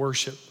want to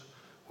worship,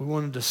 we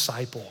want to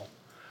disciple,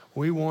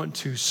 we want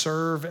to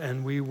serve,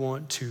 and we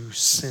want to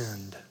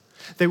send.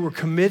 They were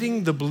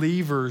committing the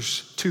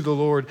believers to the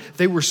Lord.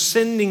 They were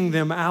sending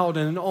them out.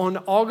 And on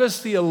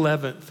August the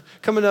 11th,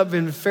 coming up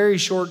in a very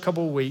short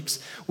couple of weeks,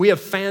 we have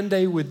Fan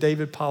Day with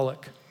David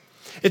Pollock.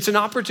 It's an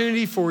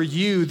opportunity for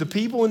you, the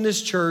people in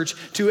this church,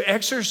 to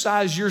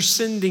exercise your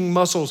sending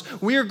muscles.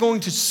 We are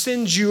going to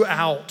send you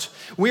out.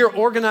 We are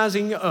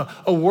organizing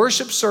a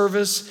worship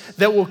service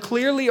that will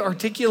clearly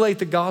articulate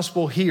the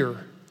gospel here.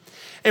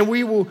 And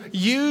we will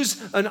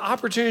use an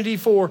opportunity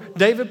for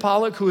David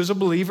Pollock, who is a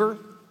believer.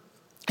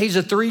 He's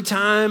a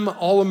 3-time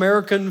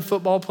All-American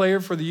football player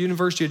for the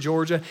University of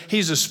Georgia.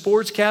 He's a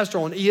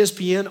sportscaster on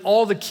ESPN.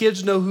 All the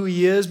kids know who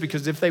he is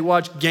because if they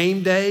watch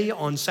Game Day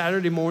on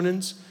Saturday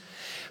mornings.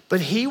 But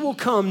he will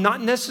come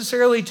not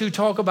necessarily to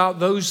talk about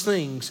those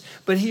things,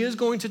 but he is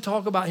going to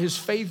talk about his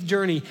faith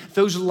journey,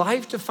 those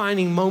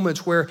life-defining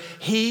moments where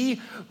he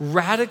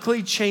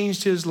radically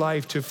changed his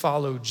life to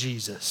follow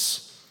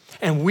Jesus.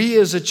 And we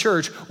as a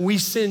church, we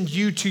send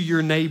you to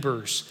your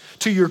neighbors,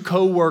 to your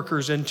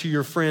coworkers, and to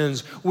your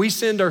friends. We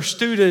send our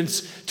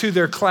students to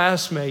their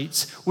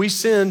classmates. We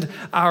send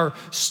our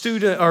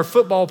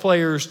football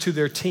players to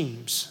their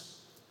teams.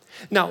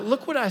 Now,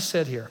 look what I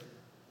said here.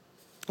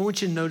 I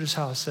want you to notice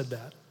how I said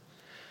that.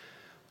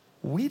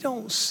 We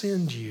don't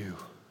send you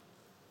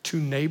to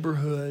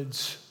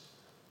neighborhoods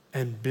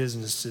and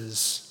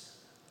businesses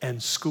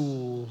and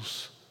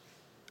schools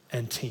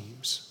and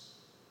teams.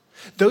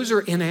 Those are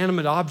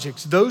inanimate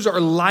objects. Those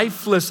are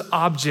lifeless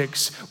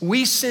objects.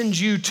 We send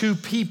you to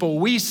people.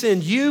 We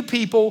send you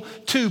people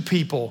to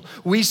people.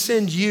 We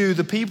send you,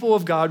 the people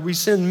of God, we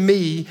send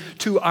me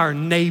to our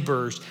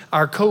neighbors,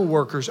 our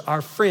coworkers,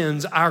 our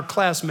friends, our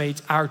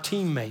classmates, our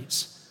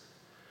teammates.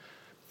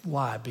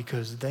 Why?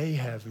 Because they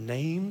have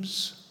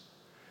names,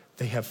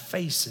 they have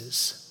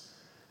faces,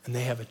 and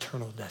they have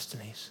eternal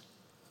destinies.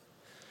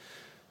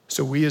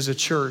 So we as a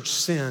church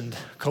send,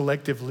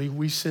 collectively,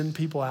 we send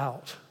people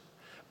out.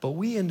 But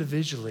we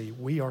individually,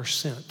 we are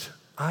sent.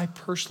 I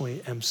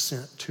personally am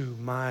sent to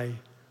my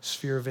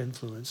sphere of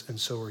influence, and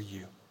so are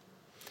you.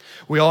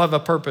 We all have a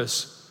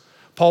purpose.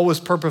 Paul was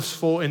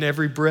purposeful in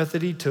every breath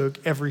that he took,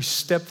 every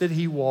step that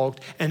he walked,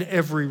 and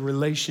every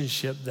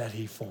relationship that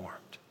he formed.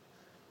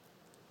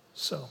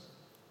 So,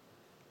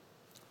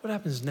 what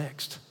happens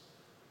next?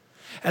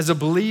 As a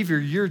believer,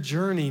 your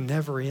journey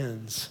never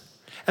ends.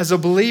 As a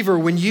believer,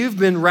 when you've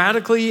been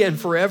radically and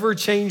forever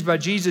changed by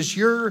Jesus,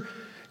 your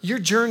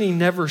journey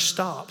never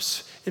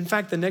stops. In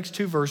fact, the next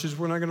 2 verses,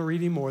 we're not going to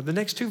read anymore. The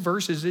next 2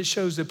 verses, it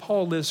shows that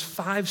Paul lists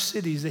 5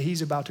 cities that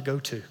he's about to go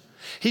to.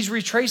 He's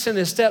retracing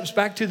his steps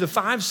back to the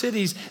 5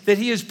 cities that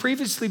he has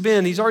previously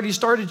been. He's already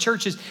started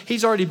churches.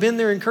 He's already been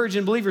there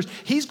encouraging believers.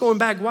 He's going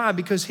back. Why?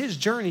 Because his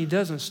journey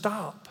doesn't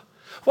stop.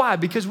 Why?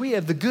 Because we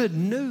have the good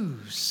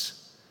news.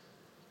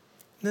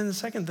 And then the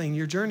second thing,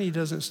 your journey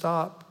doesn't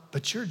stop,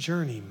 but your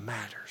journey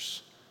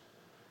matters.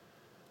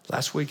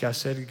 Last week I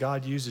said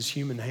God uses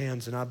human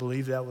hands, and I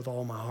believe that with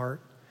all my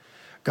heart.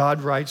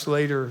 God writes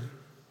later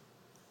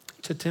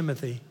to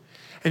Timothy,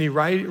 and he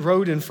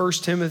wrote in 1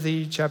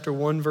 Timothy chapter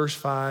 1, verse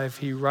 5,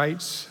 he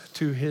writes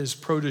to his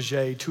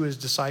protege, to his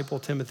disciple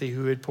Timothy,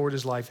 who had poured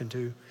his life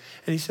into,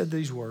 and he said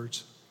these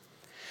words,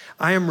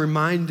 I am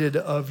reminded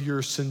of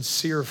your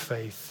sincere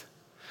faith,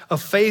 a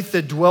faith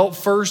that dwelt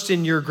first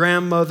in your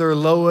grandmother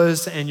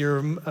Lois and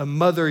your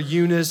mother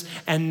Eunice,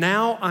 and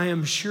now I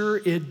am sure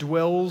it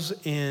dwells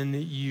in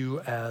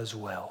you as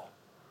well.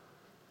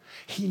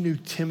 He knew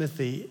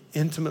Timothy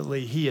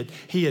intimately. He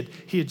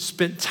had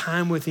spent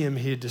time with him.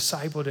 He had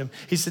discipled him.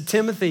 He said,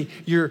 Timothy,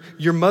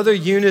 your mother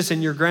Eunice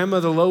and your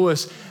grandmother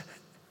Lois,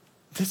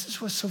 this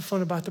is what's so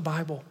fun about the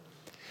Bible.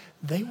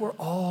 They were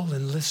all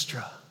in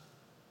Lystra.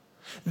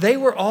 They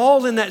were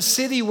all in that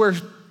city where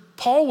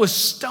Paul was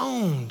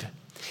stoned.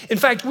 In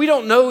fact, we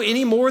don't know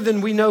any more than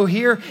we know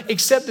here,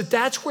 except that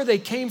that's where they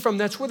came from.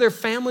 That's where their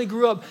family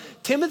grew up.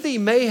 Timothy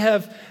may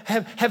have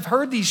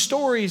heard these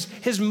stories.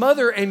 His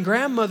mother and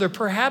grandmother,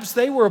 perhaps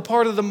they were a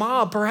part of the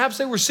mob. Perhaps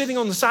they were sitting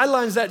on the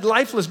sidelines. That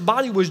lifeless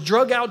body was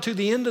dragged out to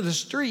the end of the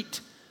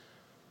street.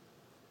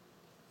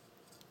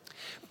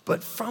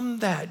 But from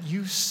that,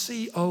 you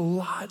see a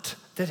lot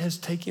that has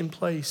taken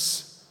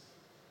place.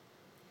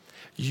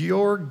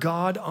 Your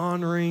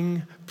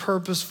God-honoring,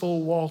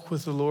 purposeful walk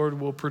with the Lord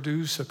will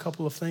produce a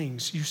couple of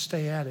things. You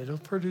stay at it. It'll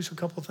produce a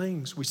couple of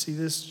things. We see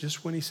this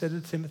just when he said to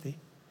Timothy.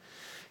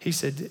 He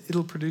said,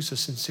 it'll produce a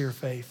sincere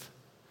faith.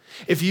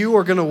 If you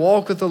are going to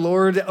walk with the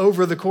Lord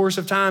over the course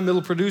of time,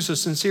 it'll produce a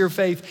sincere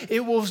faith.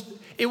 It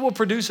will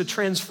produce a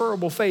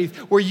transferable faith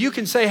where you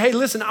can say, hey,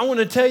 listen, I want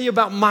to tell you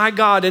about my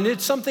God. And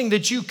it's something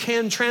that you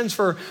can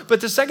transfer. But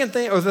the second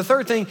thing, or the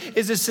third thing,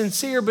 is it's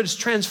sincere, but it's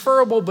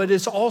transferable, but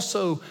it's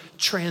also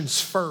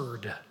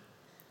transferred.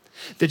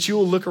 That you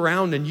will look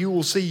around and you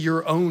will see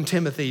your own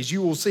Timothys.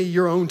 You will see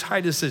your own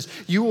Tituses.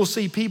 You will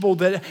see people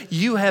that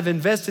you have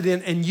invested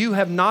in, and you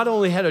have not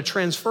only had a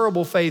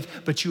transferable faith,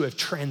 but you have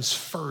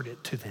transferred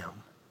it to them.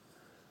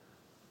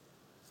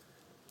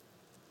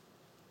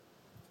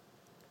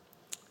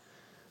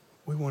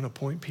 We want to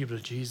point people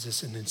to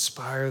Jesus and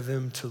inspire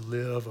them to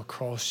live a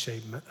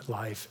cross-shaped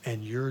life,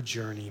 and your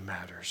journey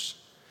matters.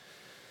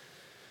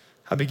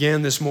 I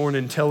began this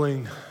morning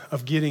telling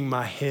of getting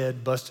my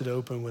head busted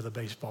open with a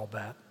baseball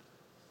bat,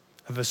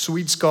 of a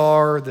sweet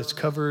scar that's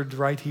covered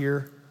right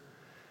here.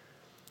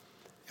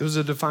 It was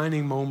a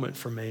defining moment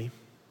for me.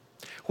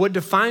 What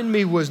defined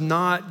me was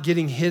not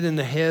getting hit in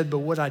the head, but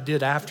what I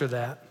did after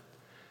that.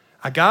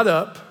 I got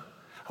up,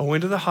 I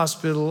went to the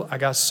hospital, I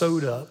got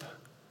sewed up,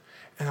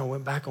 and I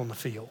went back on the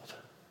field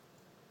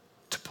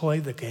to play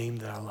the game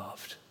that I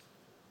loved.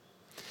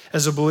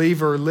 As a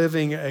believer,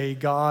 living a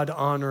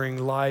God-honoring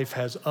life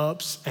has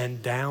ups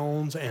and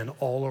downs and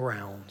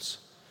all-arounds.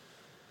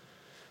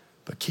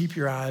 But keep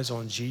your eyes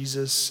on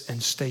Jesus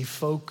and stay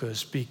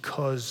focused,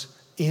 because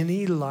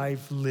any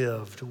life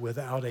lived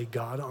without a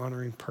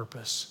God-honoring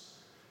purpose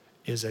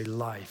is a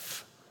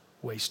life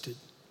wasted.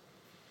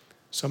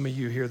 Some of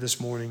you here this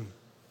morning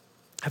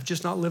have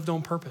just not lived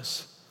on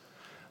purpose.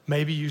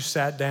 Maybe you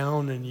sat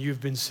down and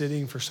you've been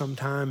sitting for some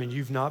time and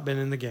you've not been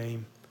in the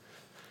game.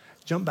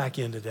 Jump back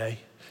in today.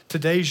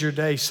 Today's your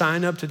day.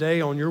 Sign up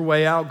today. On your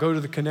way out, go to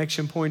the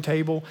connection point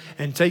table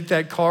and take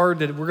that card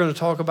that we're going to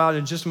talk about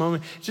in just a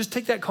moment. Just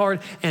take that card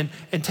and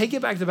take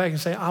it back to the back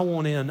and say, I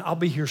want in. I'll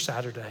be here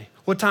Saturday.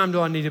 What time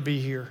do I need to be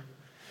here?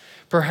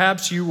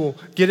 Perhaps you will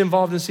get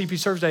involved in CP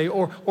Service Day,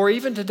 or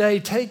even today,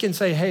 take and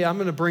say, hey, I'm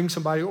going to bring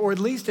somebody, or at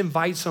least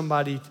invite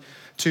somebody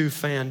to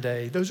Fan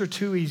Day. Those are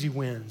two easy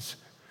wins.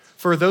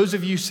 For those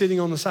of you sitting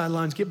on the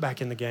sidelines, get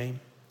back in the game.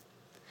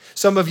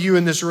 Some of you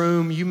in this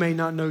room, you may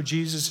not know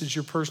Jesus as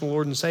your personal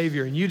Lord and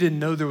Savior, and you didn't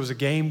know there was a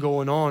game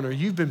going on, or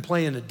you've been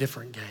playing a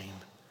different game.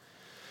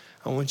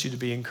 I want you to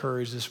be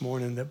encouraged this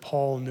morning that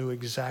Paul knew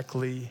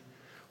exactly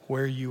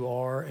where you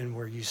are and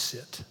where you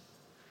sit.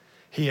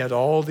 He had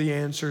all the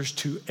answers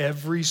to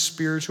every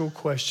spiritual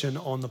question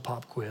on the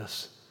pop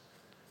quiz,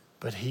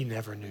 but he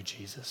never knew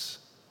Jesus.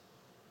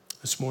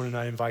 This morning,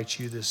 I invite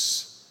you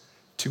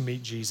to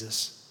meet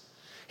Jesus.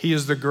 He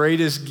is the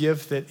greatest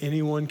gift that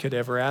anyone could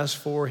ever ask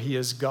for. He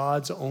is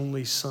God's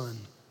only Son.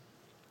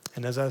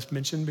 And as I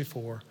mentioned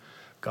before,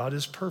 God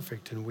is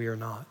perfect and we are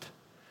not.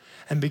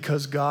 And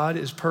because God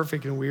is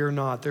perfect and we are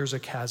not, there's a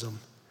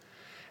chasm.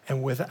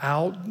 And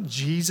without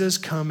Jesus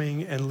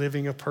coming and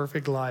living a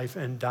perfect life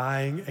and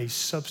dying a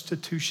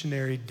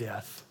substitutionary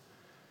death,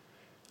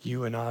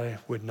 you and I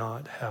would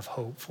not have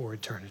hope for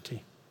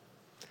eternity.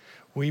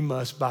 We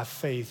must, by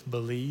faith,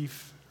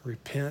 believe,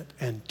 repent,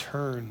 and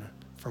turn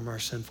from our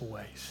sinful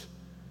ways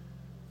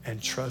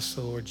and trust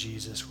the Lord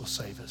Jesus will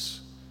save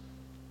us.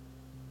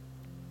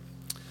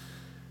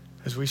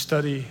 As we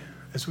study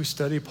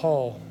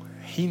Paul,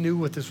 he knew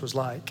what this was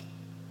like,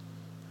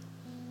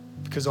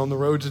 because on the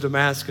road to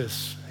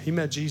Damascus, he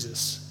met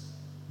Jesus.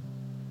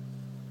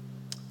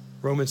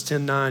 Romans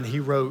 10:9, he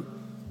wrote,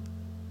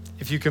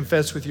 if you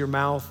confess with your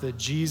mouth that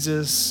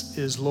Jesus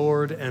is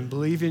Lord and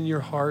believe in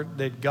your heart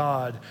that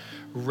God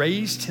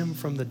raised him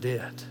from the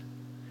dead,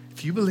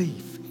 if you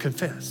believe,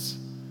 confess,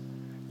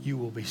 you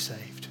will be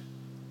saved.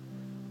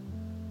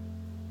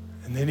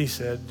 And then he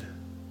said,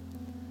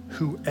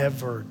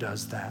 whoever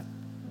does that,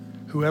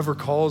 whoever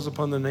calls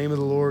upon the name of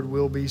the Lord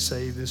will be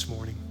saved this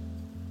morning.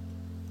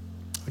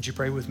 Would you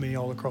pray with me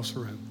all across the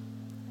room?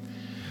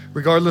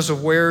 Regardless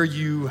of where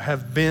you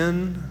have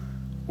been,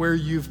 where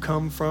you've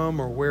come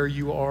from, or where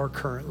you are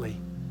currently,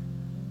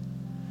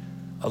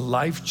 a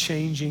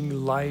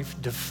life-changing,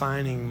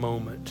 life-defining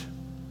moment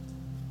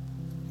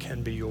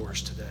can be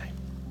yours today.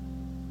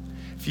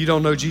 If you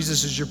don't know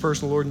Jesus as your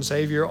personal Lord and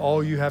Savior,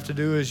 all you have to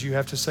do is you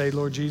have to say,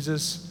 Lord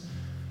Jesus,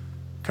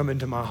 come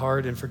into my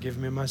heart and forgive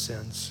me my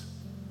sins.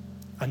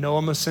 I know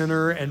I'm a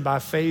sinner, and by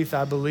faith,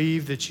 I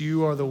believe that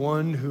you are the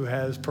one who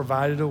has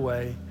provided a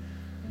way,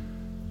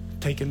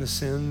 taken the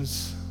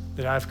sins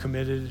that I've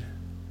committed,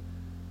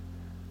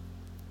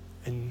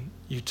 and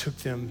you took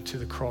them to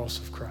the cross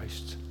of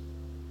Christ.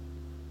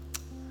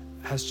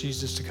 Ask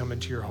Jesus to come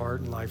into your heart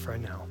and life right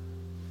now.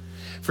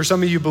 For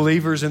some of you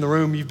believers in the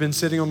room, you've been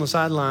sitting on the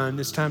sideline.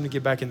 It's time to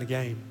get back in the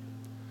game.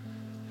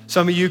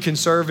 Some of you can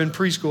serve in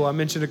preschool. I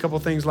mentioned a couple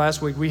things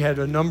last week. We had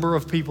a number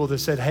of people that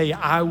said, hey,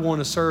 I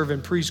want to serve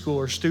in preschool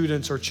or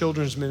students or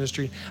children's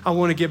ministry. I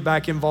want to get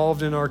back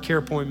involved in our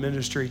CarePoint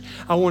ministry.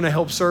 I want to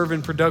help serve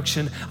in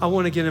production. I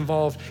want to get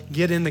involved.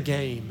 Get in the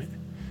game.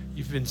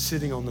 You've been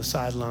sitting on the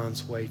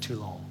sidelines way too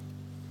long.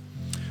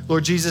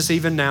 Lord Jesus,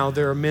 even now,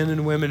 there are men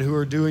and women who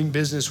are doing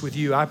business with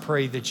you. I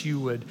pray that you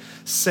would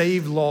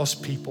save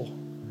lost people,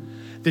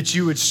 that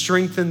you would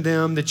strengthen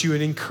them, that you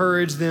would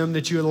encourage them,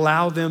 that you would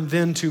allow them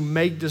then to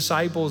make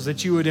disciples,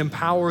 that you would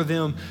empower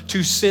them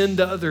to send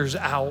others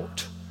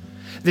out,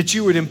 that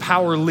you would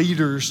empower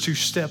leaders to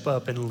step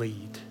up and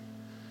lead.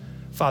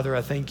 Father,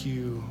 I thank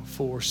you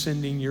for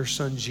sending your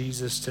son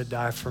Jesus to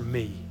die for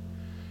me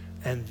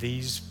and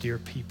these dear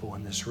people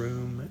in this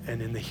room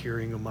and in the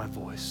hearing of my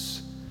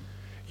voice.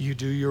 You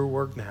do your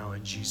work now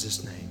in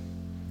Jesus' name.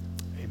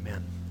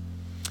 Amen.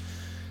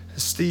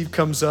 As Steve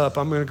comes up,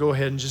 I'm going to go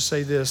ahead and just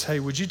say this. Hey,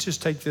 would you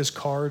just take this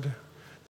card